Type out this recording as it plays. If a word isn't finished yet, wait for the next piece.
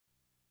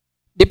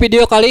Di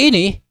video kali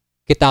ini,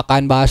 kita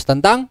akan bahas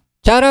tentang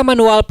cara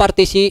manual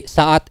partisi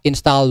saat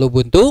install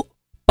Lubuntu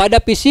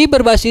pada PC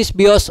berbasis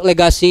BIOS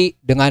legasi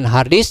dengan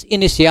harddisk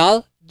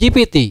inisial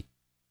GPT.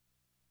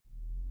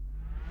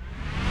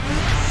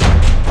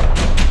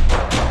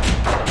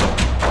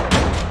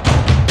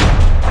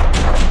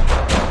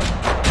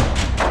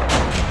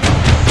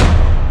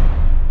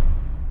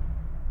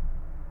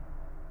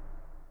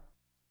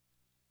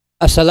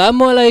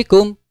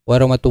 Assalamualaikum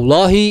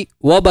warahmatullahi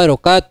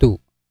wabarakatuh.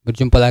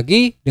 Berjumpa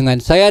lagi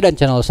dengan saya dan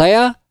channel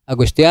saya,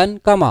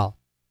 Agustian Kamal.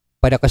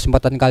 Pada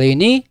kesempatan kali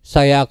ini,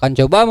 saya akan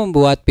coba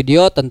membuat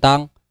video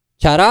tentang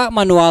cara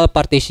manual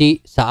partisi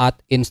saat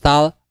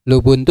install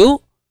Lubuntu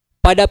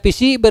pada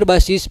PC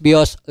berbasis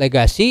BIOS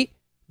legasi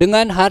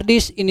dengan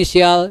harddisk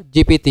inisial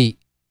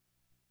GPT.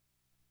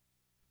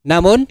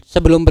 Namun,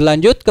 sebelum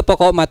berlanjut ke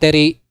pokok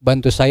materi,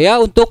 bantu saya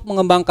untuk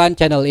mengembangkan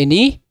channel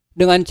ini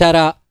dengan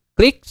cara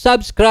klik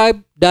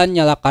subscribe dan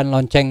nyalakan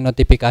lonceng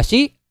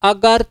notifikasi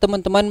agar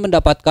teman-teman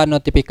mendapatkan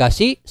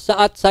notifikasi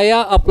saat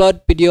saya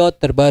upload video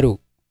terbaru.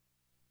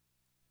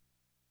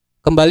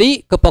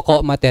 Kembali ke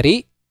pokok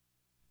materi.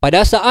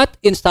 Pada saat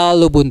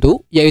install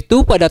Lubuntu,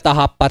 yaitu pada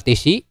tahap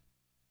partisi,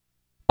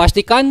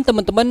 pastikan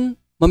teman-teman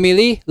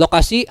memilih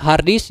lokasi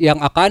harddisk yang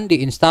akan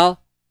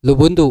diinstal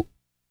Lubuntu.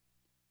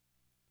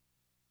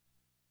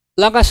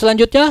 Langkah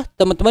selanjutnya,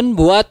 teman-teman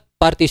buat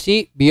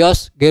partisi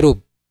BIOS group.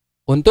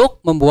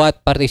 Untuk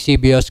membuat partisi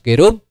BIOS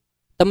group,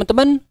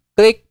 teman-teman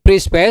klik free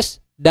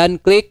space dan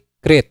klik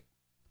create.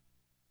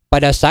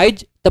 Pada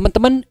size,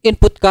 teman-teman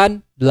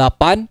inputkan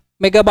 8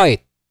 MB.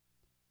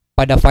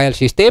 Pada file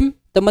system,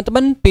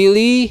 teman-teman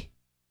pilih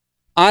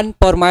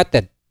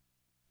unformatted.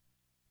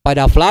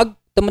 Pada flag,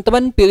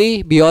 teman-teman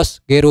pilih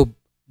BIOS group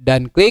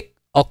dan klik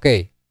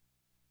OK.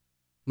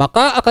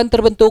 Maka akan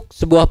terbentuk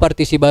sebuah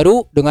partisi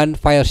baru dengan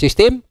file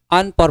system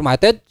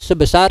unformatted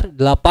sebesar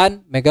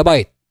 8 MB.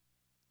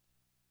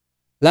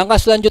 Langkah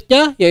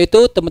selanjutnya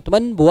yaitu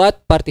teman-teman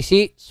buat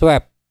partisi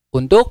swap.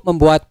 Untuk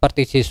membuat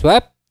partisi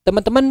swap,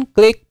 teman-teman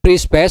klik free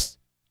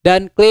space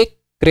dan klik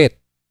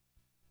create.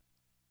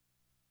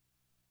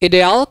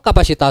 Ideal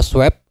kapasitas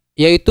swap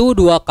yaitu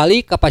 2 kali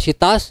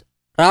kapasitas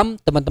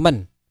RAM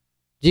teman-teman.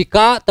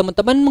 Jika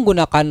teman-teman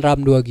menggunakan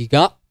RAM 2 GB,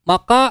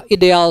 maka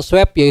ideal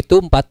swap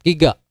yaitu 4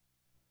 GB.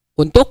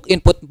 Untuk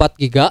input 4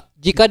 GB,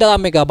 jika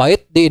dalam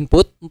megabyte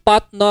diinput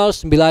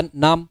 4096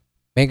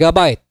 MB.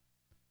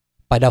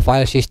 Pada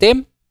file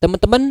system,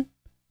 teman-teman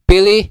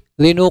pilih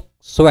Linux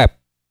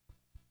swap.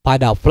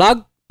 Pada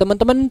flag,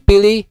 teman-teman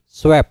pilih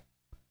swap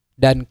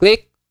dan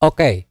klik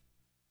OK.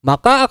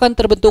 Maka akan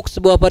terbentuk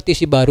sebuah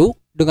partisi baru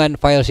dengan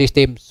file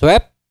system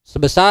swap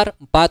sebesar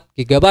 4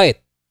 GB.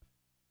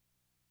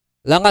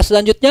 Langkah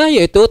selanjutnya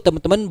yaitu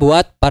teman-teman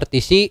buat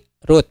partisi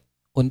root.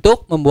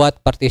 Untuk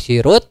membuat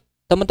partisi root,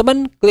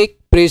 teman-teman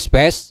klik free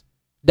space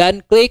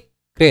dan klik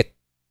create.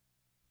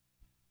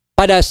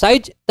 Pada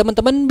size,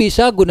 teman-teman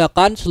bisa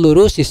gunakan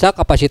seluruh sisa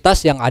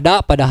kapasitas yang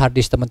ada pada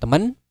harddisk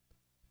teman-teman.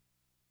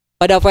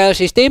 Pada file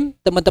system,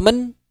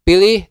 teman-teman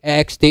pilih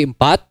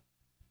ext4.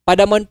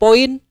 Pada main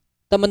point,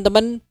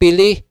 teman-teman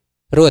pilih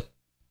root.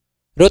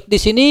 Root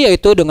di sini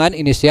yaitu dengan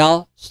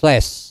inisial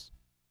slash.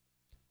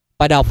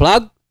 Pada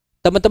flag,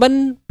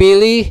 teman-teman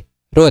pilih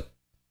root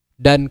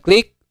dan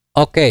klik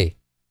OK.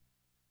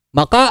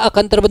 Maka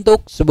akan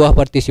terbentuk sebuah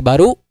partisi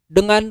baru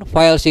dengan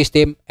file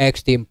system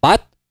ext4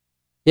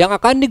 yang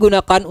akan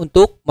digunakan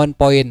untuk main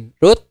point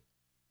root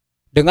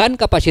dengan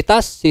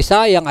kapasitas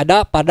sisa yang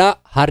ada pada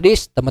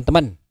harddisk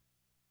teman-teman.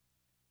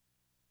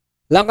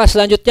 Langkah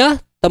selanjutnya,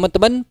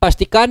 teman-teman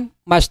pastikan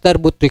master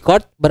boot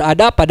record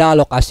berada pada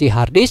lokasi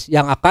harddisk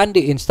yang akan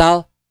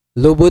diinstal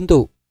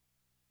Lubuntu.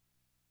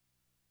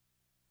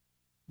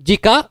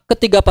 Jika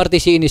ketiga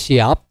partisi ini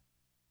siap,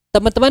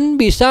 teman-teman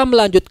bisa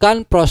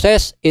melanjutkan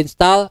proses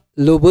install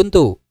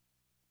Lubuntu.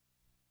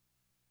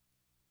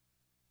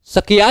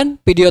 Sekian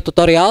video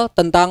tutorial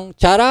tentang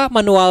cara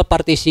manual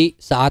partisi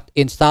saat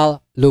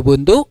install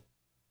Lubuntu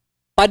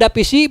pada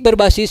PC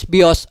berbasis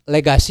BIOS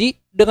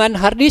legasi dengan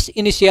harddisk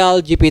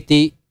inisial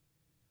GPT.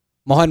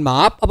 Mohon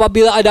maaf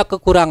apabila ada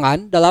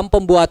kekurangan dalam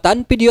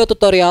pembuatan video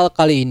tutorial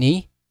kali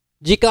ini.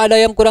 Jika ada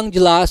yang kurang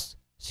jelas,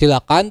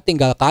 silakan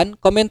tinggalkan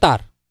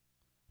komentar.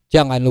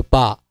 Jangan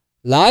lupa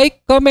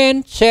like,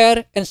 comment,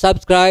 share, and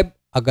subscribe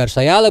agar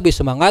saya lebih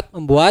semangat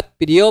membuat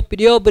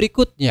video-video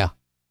berikutnya.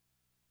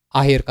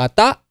 Akhir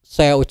kata,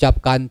 saya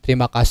ucapkan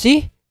terima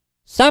kasih.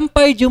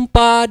 Sampai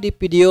jumpa di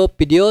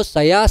video-video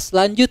saya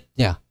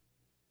selanjutnya.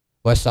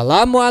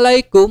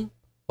 Wassalamualaikum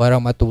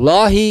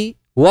warahmatullahi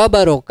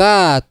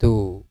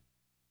wabarakatuh.